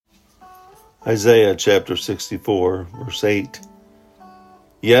Isaiah chapter 64, verse 8.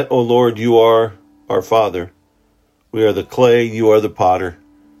 Yet, O Lord, you are our Father. We are the clay, you are the potter.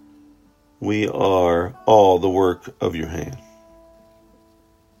 We are all the work of your hand.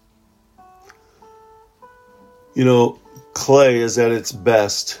 You know, clay is at its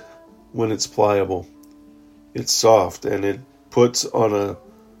best when it's pliable. It's soft, and it put on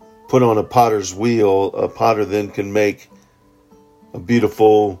a potter's wheel. A potter then can make a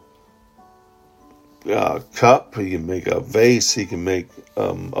beautiful cup. He can make a vase. He can make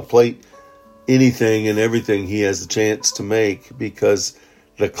a plate. Anything and everything he has a chance to make, because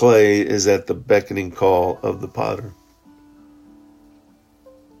the clay is at the beckoning call of the potter.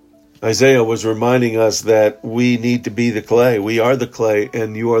 Isaiah was reminding us that we need to be the clay. We are the clay,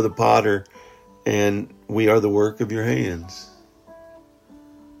 and you are the potter, and we are the work of your hands.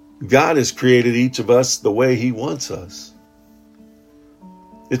 God has created each of us the way he wants us.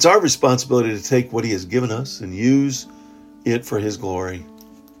 It's our responsibility to take what he has given us and use it for his glory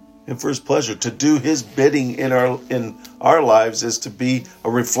and for his pleasure. To do his bidding in our lives is to be a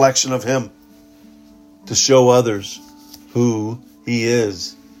reflection of him, to show others who he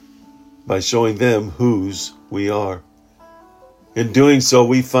is by showing them whose we are. In doing so,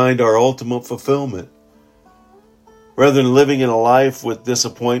 we find our ultimate fulfillment. Rather than living in a life with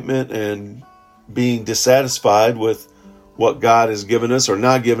disappointment and being dissatisfied with what God has given us or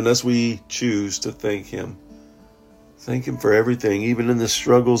not given us, we choose to thank him. Thank him for everything, even in the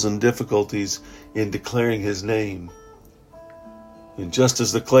struggles and difficulties in declaring his name. And just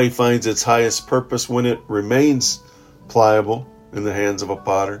as the clay finds its highest purpose when it remains pliable in the hands of a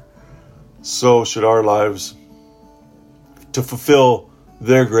potter, so should our lives to fulfill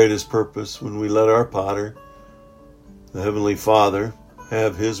their greatest purpose when we let our potter, the Heavenly Father,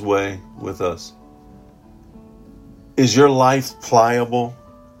 have his way with us. Is your life pliable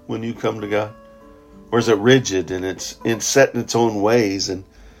when you come to God? Or is it rigid and it's set in its own ways, and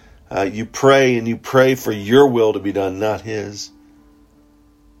you pray for your will to be done, not his?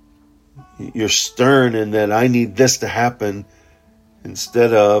 You're stern in that I need this to happen,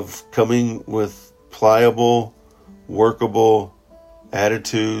 instead of coming with pliable, workable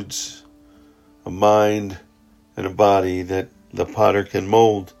attitudes, a mind, and a body that the potter can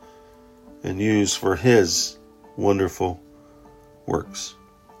mold and use for his wonderful works.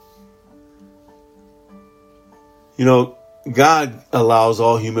 You know, God allows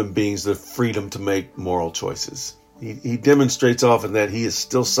all human beings the freedom to make moral choices. He demonstrates often that he is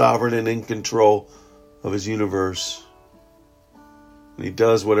still sovereign and in control of his universe. And he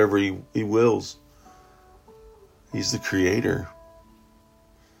does whatever he wills. He's the creator.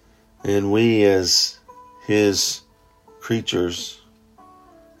 And we as his creatures,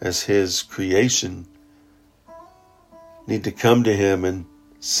 as his creation, need to come to him and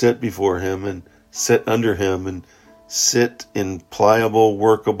sit before him and sit under him and sit in pliable,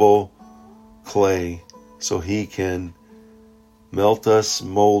 workable clay so he can melt us,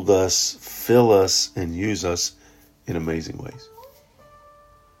 mold us, fill us, and use us in amazing ways.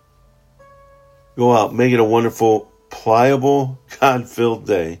 Go out, make it a wonderful, pliable, God-filled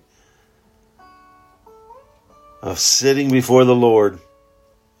day of sitting before the Lord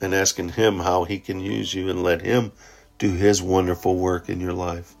and asking him how he can use you, and let him do his wonderful work in your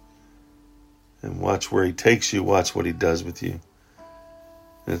life. And watch where he takes you, watch what he does with you.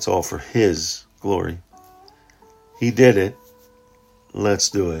 And it's all for his glory. He did it. Let's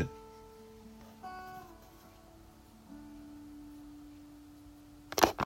do it.